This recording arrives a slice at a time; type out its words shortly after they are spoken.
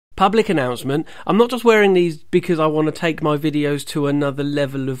Public announcement. I'm not just wearing these because I want to take my videos to another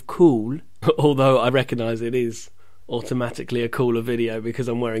level of cool, although I recognise it is automatically a cooler video because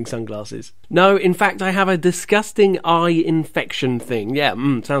I'm wearing sunglasses. No, in fact, I have a disgusting eye infection thing. Yeah,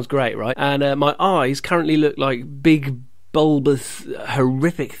 sounds great, right? And my eyes currently look like big, bulbous,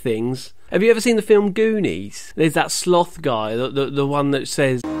 horrific things. Have you ever seen the film Goonies? There's that sloth guy, the one that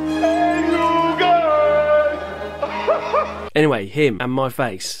says, "Hey, you guys!" Anyway, him and my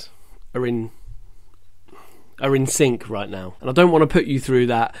face are in sync right now, and I don't want to put you through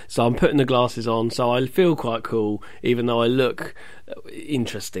that, so I'm putting the glasses on so I feel quite cool, even though I look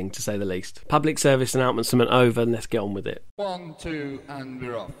interesting, to say the least. Public service announcement over, and let's get on with it. 1, 2, and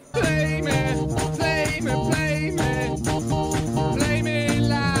we're off. Play me, play me, play me, play me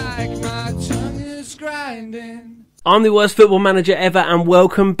like my tongue is grinding. I'm the worst football manager ever, and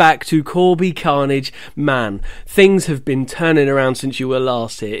welcome back to Corby Carnage. Man, things have been turning around since you were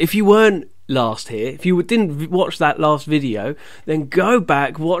last here. If you weren't last here, if you didn't watch that last video, then go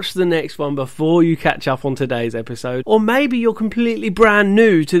back, watch the next one before you catch up on today's episode. Or maybe you're completely brand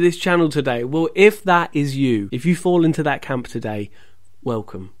new to this channel today. Well, if that is you, if you fall into that camp today,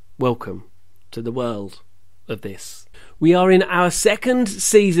 welcome to the world of this. We are in our second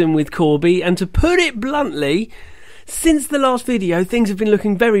season with Corby, and to put it bluntly, since the last video, things have been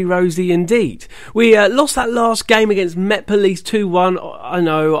looking very rosy indeed. We lost that last game against Met Police 2-1. I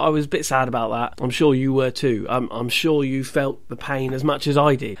know, I was a bit sad about that. I'm sure you were too. I'm sure you felt the pain as much as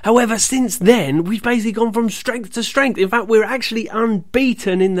I did. However, since then, we've basically gone from strength to strength. In fact, we're actually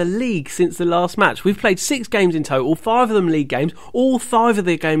unbeaten in the league since the last match. We've played 6 games in total, 5 of them league games. All 5 of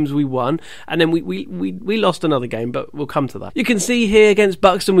the games we won, and then we lost another game, but we'll come to that. You can see here against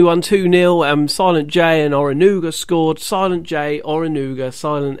Buxton, we won 2-0. Silent J and Oranuga scored. Silent J, Oranuga,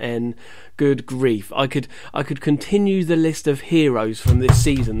 Silent N. Good grief. I could continue the list of heroes from this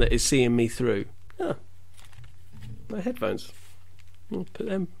season that is seeing me through. My headphones. I'll put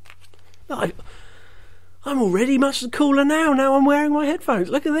them. I'm already much cooler now. Now I'm wearing my headphones.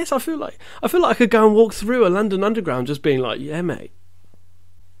 Look at this. I feel like I could go and walk through a London Underground just being like, yeah, mate.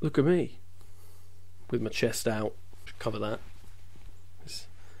 Look at me. With my chest out. Should cover that.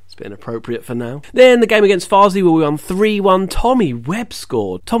 It's a bit inappropriate for now. Then the game against Farsley where we won 3-1. Tommy Webb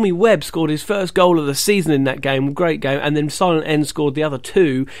scored. Tommy Webb scored his first goal of the season in that game. Great game. And then Silent N scored the other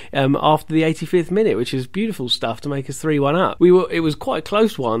 2 after the 85th minute, which is beautiful stuff to make us 3-1 up. It was quite a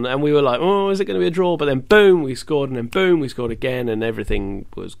close one, and we were like, oh, is it going to be a draw? But then boom, we scored, and then boom, we scored again, and everything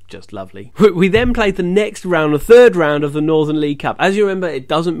was just lovely. We then played the next round, the third round of the Northern League Cup. As you remember, it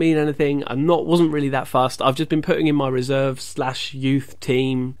doesn't mean anything. Wasn't really that fussed. I've just been putting in my reserve/youth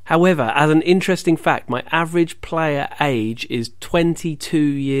team. However, as an interesting fact, my average player age is 22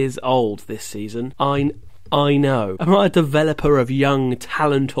 years old this season. I know. Am I a developer of young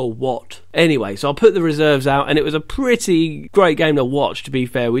talent or what? Anyway, so I'll put the reserves out, and it was a pretty great game to watch, to be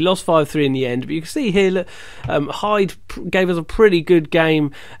fair. We lost 5-3 in the end, but you can see here, look, Hyde gave us a pretty good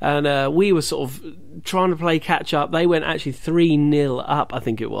game, and we were sort of trying to play catch up. They went actually 3-0 up, I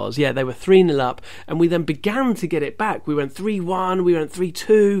think it was. Yeah, they were 3-0 up, and we then began to get it back. We went 3-1, we went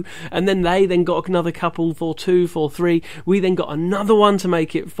 3-2, and then they then got another couple, 4-2, 4-3. We then got another one to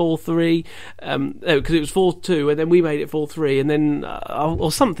make it 4-3, because it was 4-2, and then we made it 4-3, and then or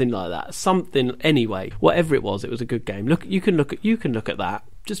something like that. Something anyway. Whatever it was a good game. Look, you can look at that.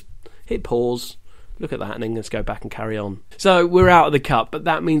 Just hit pause. Look at that, and then let's go back and carry on. So we're out of the cup, but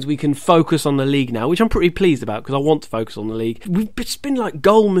that means we can focus on the league now, which I'm pretty pleased about because I want to focus on the league. We've just been like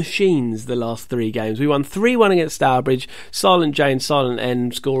goal machines the last 3 games. We won 3-1 against Stourbridge, Silent J and Silent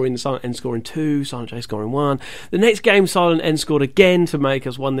N scoring, Silent N scoring 2, Silent J scoring 1. The next game, Silent N scored again to make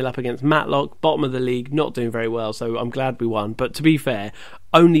us 1-0 up against Matlock, bottom of the league, not doing very well, so I'm glad we won. But to be fair,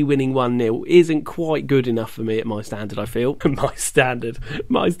 only winning 1-0 isn't quite good enough for me at my standard, I feel. My standard.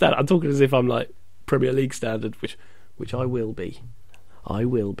 I'm talking as if I'm like Premier League standard, which I will be.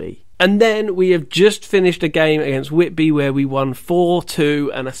 And then we have just finished a game against Whitby where we won 4-2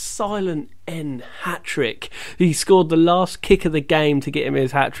 and a Silent N hat-trick. He scored the last kick of the game to get him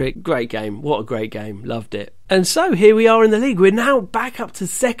his hat-trick. Great game. What a great game. Loved it. And so here we are in the league. We're now back up to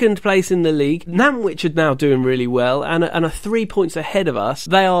second place in the league. Nantwich are now doing really well and are 3 points ahead of us.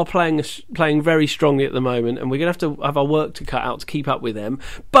 They are playing very strongly at the moment, and we're going to have our work to cut out to keep up with them.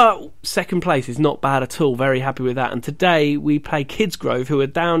 But second place is not bad at all. Very happy with that. And today we play Kidsgrove, who are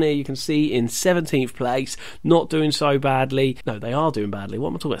down here, you can see, in 17th place. Not doing so badly. No, they are doing badly. What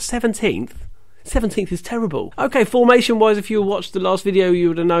am I talking about? 17th? 17th is terrible. Okay, formation-wise, if you watched the last video, you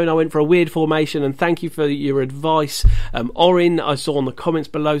would have known I went for a weird formation, and thank you for your advice. Orin, I saw in the comments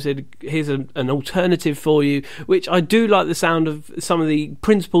below, said, here's an alternative for you, which I do like the sound of some of the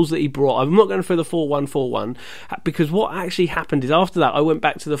principles that he brought. I'm not going for the 4-1-4-1, because what actually happened is after that, I went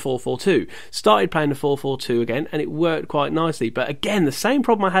back to the 4-4-2, started playing the 4-4-2 again, and it worked quite nicely. But again, the same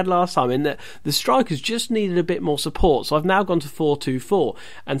problem I had last time, in that the strikers just needed a bit more support, so I've now gone to 4-2-4,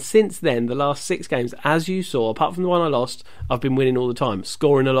 and since then, the last 6 games, as you saw, apart from the one I lost, I've been winning all the time,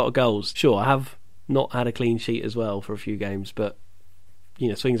 scoring a lot of goals. Sure, I have not had a clean sheet as well for a few games, but, you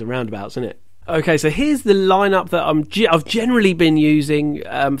know, swings and roundabouts, isn't it? Okay, so here's the lineup that I've generally been using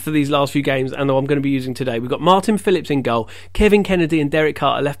for these last few games, and I'm going to be using today. We've got Martin Phillips in goal, Kevin Kennedy and Derek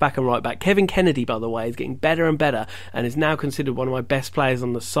Carter left back and right back. Kevin Kennedy, by the way, is getting better and better and is now considered one of my best players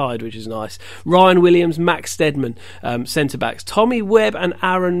on the side, which is nice. Ryan Williams, Max Stedman, centre backs. Tommy Webb and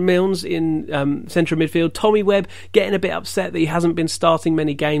Aaron Milnes in centre midfield. Tommy Webb getting a bit upset that he hasn't been starting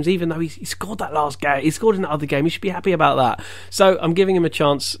many games, even though he scored that last game. He scored in the other game. He should be happy about that. So I'm giving him a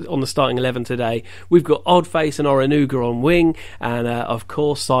chance on the starting 11 today. We've got Oddface and Oranuga on wing, and of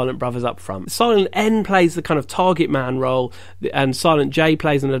course Silent Brothers up front. Silent N plays the kind of target man role, and Silent J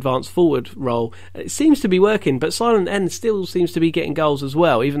plays an advanced forward role. It seems to be working, but Silent N still seems to be getting goals as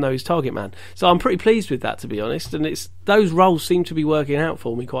well, even though he's target man. So I'm pretty pleased with that, to be honest, and those roles seem to be working out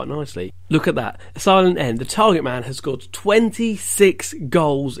for me quite nicely. Look at that. Silent N, the target man, has scored 26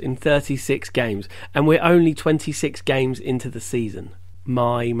 goals in 36 games, and we're only 26 games into the season.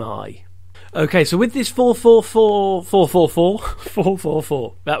 My. Okay, so with this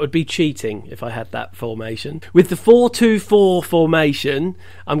 4-4-4, that would be cheating if I had that formation. With the 4-2-4 formation,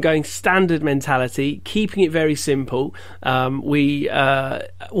 I'm going standard mentality, keeping it very simple. What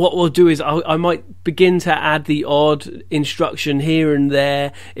we'll do is I might begin to add the odd instruction here and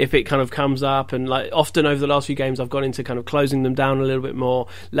there if it kind of comes up, and like often over the last few games I've gone into kind of closing them down a little bit more.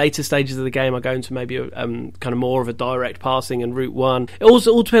 Later stages of the game I go into maybe kind of more of a direct passing and route one. It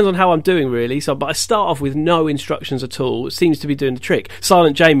also all depends on how I'm doing, really. But I start off with no instructions at all. It seems to be doing the trick.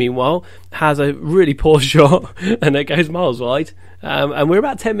 Silent J, meanwhile, has a really poor shot, and it goes miles wide. And we're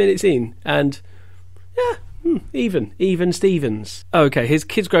about 10 minutes in, and yeah, even Stevens. Okay, here's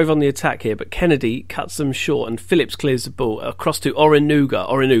Kidsgrove on the attack here, but Kennedy cuts them short, and Phillips clears the ball across to Oranuga.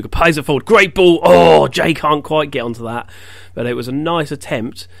 Oranuga plays it forward. Great ball. Oh, Jay can't quite get onto that, but it was a nice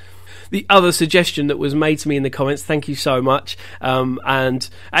attempt. The other suggestion that was made to me in the comments, thank you so much, and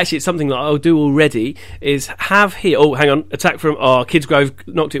actually it's something that I'll do already, is have here, attack from, Kidsgrove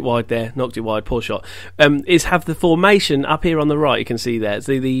knocked it wide, poor shot, is have the formation up here on the right, you can see there, it's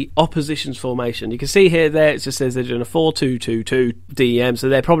the opposition's formation. You can see here, there, it just says they're doing a 4-2-2-2 DEM, so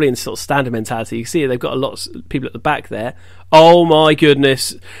they're probably in sort of standard mentality. You can see they've got a lot of people at the back there. Oh my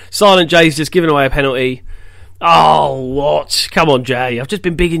goodness, Silent J's just given away a penalty. Oh, what? Come on, Jay. I've just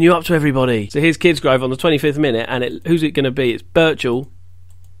been bigging you up to everybody. So here's Kidsgrove on the 25th minute, and who's it going to be? It's Birchall.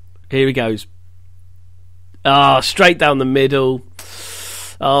 Here he goes. Straight down the middle.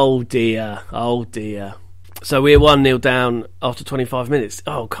 Oh, dear. So we're 1-0 down after 25 minutes.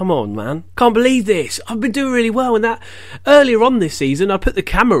 Oh, come on, man. Can't believe this. I've been doing really well. And that earlier on this season, I put the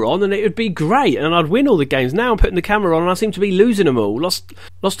camera on and it would be great. And I'd win all the games. Now I'm putting the camera on and I seem to be losing them all. Lost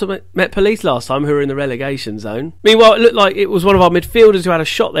to Met Police last time, who were in the relegation zone. Meanwhile, it looked like it was one of our midfielders who had a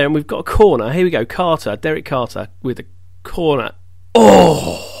shot there, and we've got a corner. Here we go. Derek Carter with a corner.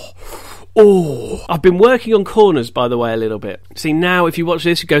 Oh, I've been working on corners, by the way, a little bit. See, now if you watch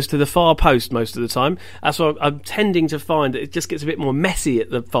this, it goes to the far post most of the time. That's what I'm tending to find. It just gets a bit more messy at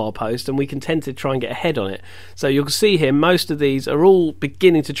the far post, and we can tend to try and get ahead on it. So you'll see here, most of these are all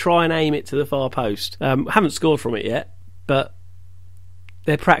beginning to try and aim it to the far post. Haven't scored from it yet, but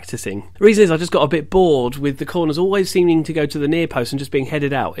they're practicing. The reason is I just got a bit bored with the corners always seeming to go to the near post and just being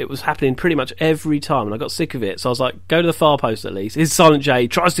headed out. It was happening pretty much every time, and I got sick of it. So I was like, go to the far post at least. Here's Silent J,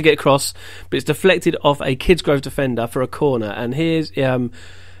 tries to get across, but it's deflected off a Kidsgrove defender for a corner. And here's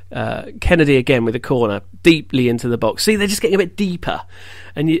Kennedy again with a corner, deeply into the box. See, they're just getting a bit deeper,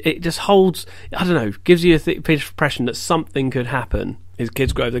 and it just holds, I don't know, gives you a impression that something could happen. Here's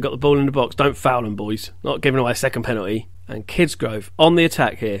Kidsgrove, they've got the ball in the box. Don't foul them, boys. Not giving away a second penalty. And Kidsgrove on the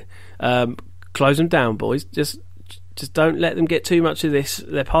attack here. Close them down, boys. Just don't let them get too much of this.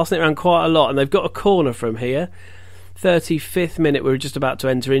 They're passing it around quite a lot, and they've got a corner from here. 35th minute we're just about to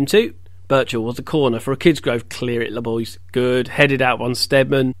enter into. Birchall was the corner for a Kidsgrove. Clear it, the boys. Good. Headed out on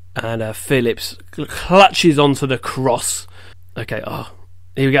Stedman. And Phillips clutches onto the cross. Okay,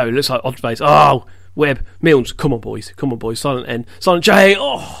 here we go. It looks like Oddface. Oh, Webb. Milnes. Come on, boys. Silent N. Silent J.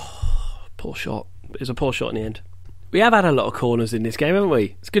 Oh, poor shot. It was a poor shot in the end. We have had a lot of corners in this game, haven't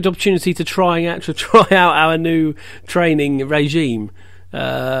we? It's a good opportunity to try out our new training regime.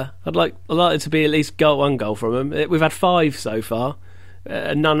 I'd like it to be at least one goal from them. We've had 5 so far,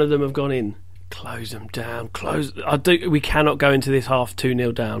 and none of them have gone in. Close them down. We cannot go into this half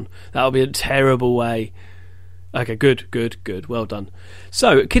 2-0 down. That would be a terrible way. Okay, good. Well done.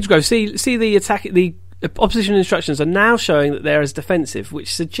 So, Kidsgrove, see the attack. The opposition instructions are now showing that they're as defensive,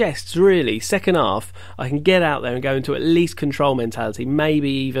 which suggests really second half I can get out there and go into at least control mentality, maybe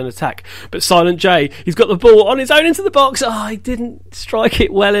even attack. But Silent J, he's got the ball on his own into the box. He didn't strike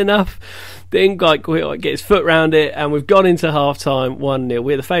it well enough. Didn't quite get his foot round it, and we've gone into half time 1-0.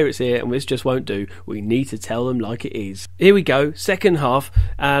 We're the favourites here, and this just won't do. We need to tell them like it is. Here we go, second half,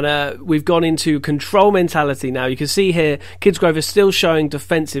 and we've gone into control mentality now. You can see here Kidsgrove is still showing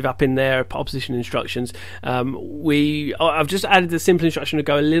defensive up in their opposition instructions. I've just added the simple instruction to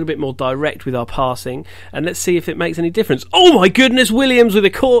go a little bit more direct with our passing, and let's see if it makes any difference. Oh my goodness, Williams with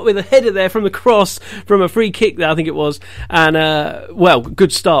a header there from the cross from a free kick there, I think it was, and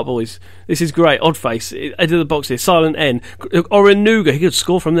good start, boys. This is great. Oddface into the box here. Silent N. Oranuga, he could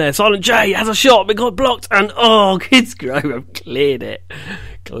score from there. Silent J has a shot, but got blocked. And Kidsgrove have cleared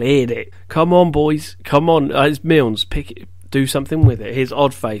it. Come on, boys. Come on. It's Milnes. Pick it. Do something with it. Here's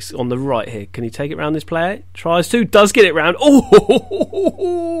Oddface on the right here. Can he take it round this player? Tries to. Does get it round.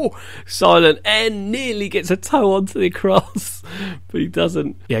 Silent N nearly gets a toe onto the cross, but he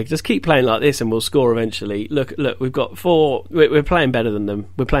doesn't. Yeah, just keep playing like this and we'll score eventually. Look, we've got 4. We're playing better than them.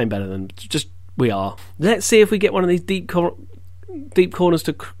 We are. Let's see if we get one of these deep corners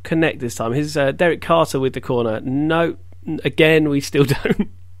to connect this time. Here's Derek Carter with the corner. No, again, we still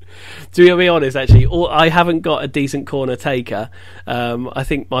don't. To be honest, actually, I haven't got a decent corner taker. I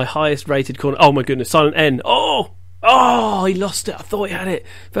think my highest rated corner... Oh my goodness, Silent N. He lost it. I thought he had it.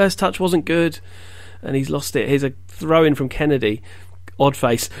 First touch wasn't good, and he's lost it. Here's a throw-in from Kennedy.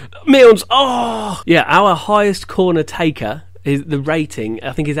 Oddface. Milnes. Yeah, our highest corner taker, the rating,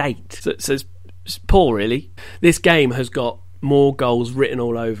 I think, is 8. So it's poor, really. This game has got more goals written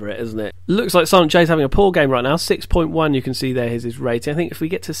all over it, isn't it? Looks like Silent J's having a poor game right now. 6.1, you can see there is his rating. I think if we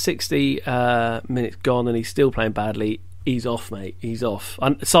get to 60 minutes gone and he's still playing badly, he's off, mate. He's off.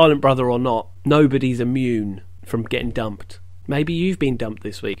 Silent brother or not, nobody's immune from getting dumped. Maybe you've been dumped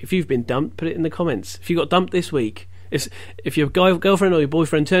this week. If you've been dumped, put it in the comments. If you got dumped this week, if your girlfriend or your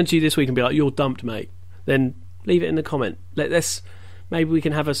boyfriend turned to you this week and be like, "You're dumped, mate," then leave it in the comment. Maybe we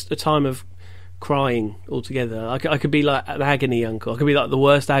can have a time of crying all together. I could be like an agony uncle. I could be like the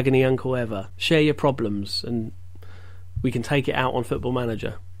worst agony uncle ever. Share your problems and we can take it out on Football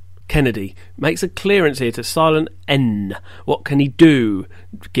Manager. Kennedy makes a clearance here to Silent N. What can he do?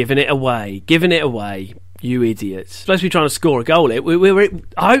 Giving it away. You idiots. Supposed to be trying to score a goal here.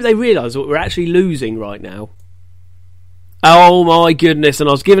 I hope they realise that we're actually losing right now. Oh my goodness. And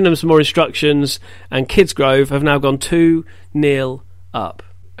I was giving them some more instructions and Kidsgrove have now gone 2-0 up.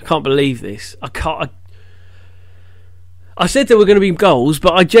 I can't believe this. I said there were going to be goals,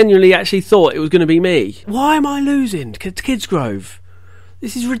 but I genuinely actually thought it was going to be me. Why am I losing to Kidsgrove?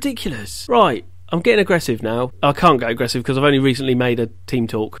 This is ridiculous. Right, I'm getting aggressive now. I can't get aggressive because I've only recently made a team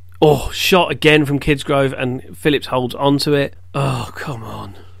talk. Shot again from Kidsgrove and Phillips holds onto it. Oh, come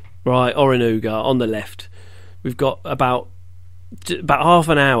on. Right, Oranuga on the left. We've got about half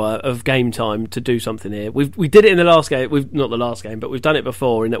an hour of game time to do something here. We did it in the last game. Not the last game, but we've done it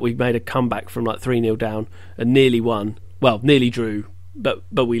before in that we've made a comeback from like 3-0 down and nearly won. Well, nearly drew, but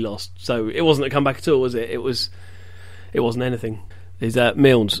we lost. So it wasn't a comeback at all, was it? It wasn't anything. Is that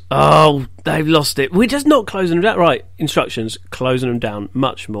Milnes? They've lost it. We're just not closing them down. Right, instructions, closing them down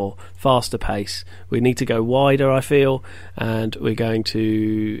much more, faster pace. We need to go wider, I feel, and we're going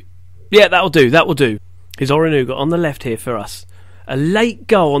to... Yeah, that'll do. Here's Oranuga on the left here for us. A late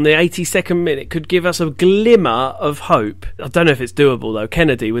goal on the 82nd minute could give us a glimmer of hope. I don't know if it's doable though.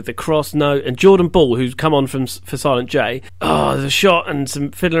 Kennedy with the cross, no, and Jordan Ball, who's come on for Silent J. There's a shot and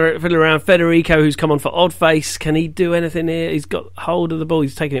some fiddler around. Federico, who's come on for Oddface. Can he do anything here? He's got hold of the ball.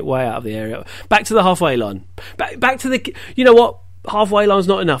 He's taking it way out of the area. Back to the halfway line. Back to the... You know what? Halfway line's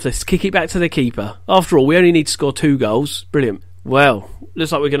not enough. Let's kick it back to the keeper. After all, we only need to score 2 goals. Brilliant. Well,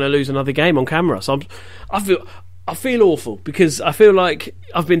 looks like we're going to lose another game on camera. So I feel awful because I feel like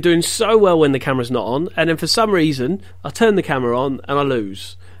I've been doing so well when the camera's not on, and then for some reason I turn the camera on and I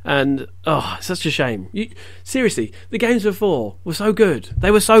lose. And it's such a shame. Seriously, the games before were so good.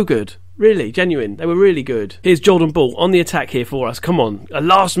 They were so good. Really, genuine. They were really good. Here's Jordan Ball on the attack here for us. Come on, a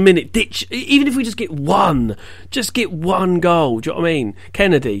last minute ditch. Even if we just get one goal. Do you know what I mean?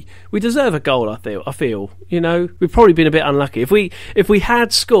 Kennedy, we deserve a goal. I feel. You know, we've probably been a bit unlucky. If we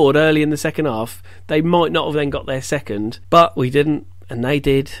had scored early in the second half, they might not have then got their second, but we didn't, and they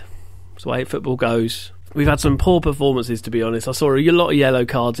did. That's the way football goes. We've had some poor performances, to be honest. I saw a lot of yellow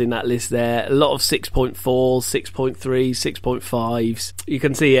cards in that list there. A lot of 6.4s, 6.3s, 6.5s. You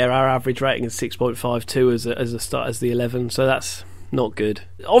can see here our average rating is 6.52 as the 11. So that's not good.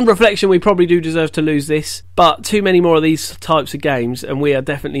 On reflection, we probably do deserve to lose this, but too many more of these types of games, and we are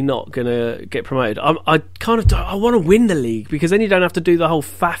definitely not going to get promoted. I want to win the league, because then you don't have to do the whole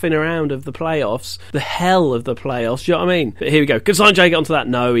faffing around of the playoffs, the hell of the playoffs. Do you know what I mean? But here we go. Can Sanjay get onto that?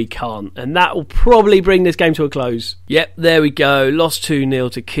 No, he can't, and that will probably bring this game to a close. Yep, there we go. Lost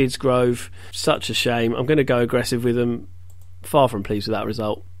 2-0 to Kidsgrove. Such a shame. I'm going to go aggressive with them. Far from pleased with that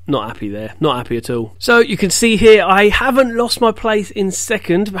result. Not happy there. Not happy at all. So you can see here, I haven't lost my place in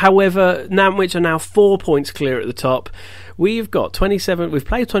second. However, Nantwich are now 4 points clear at the top. We've got 27. We've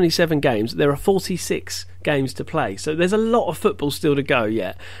played 27 games. There are 46 games to play. So there's a lot of football still to go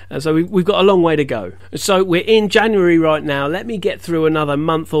yet. And so we've got a long way to go. So we're in January right now. Let me get through another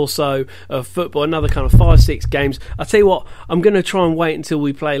month or so of football, another kind of 5-6 games. I'll tell you what, I'm going to try and wait until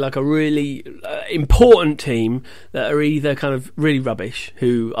we play like a really important team that are either kind of really rubbish,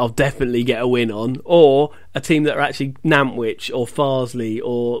 who I'll definitely get a win on, or a team that are actually Nantwich or Farsley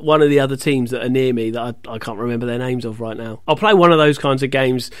or one of the other teams that are near me that I can't remember their names of right now. I'll play one of those kinds of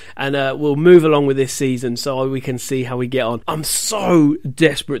games, and we'll move along with this season so we can see how we get on. I'm so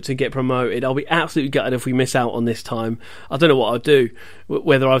desperate to get promoted. I'll be absolutely gutted if we miss out on this time. I don't know what I'll do,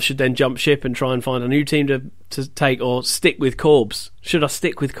 whether I should then jump ship and try and find a new team to take, or stick with Corbs. Should I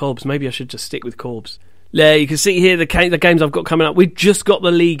stick with Corbs? Maybe I should just stick with Corbs. Yeah, you can see here the games I've got coming up. We've just got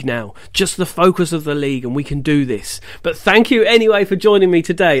the league now, just the focus of the league, and we can do this. But thank you anyway for joining me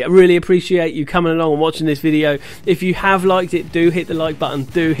today. I really appreciate you coming along and watching this video. If you have liked it, do hit the like button,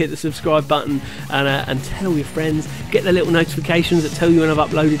 do hit the subscribe button, and tell all your friends. Get the little notifications that tell you when I've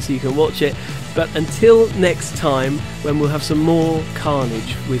uploaded so you can watch it. But until next time, when we'll have some more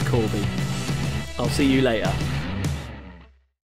carnage with Corby, I'll see you later.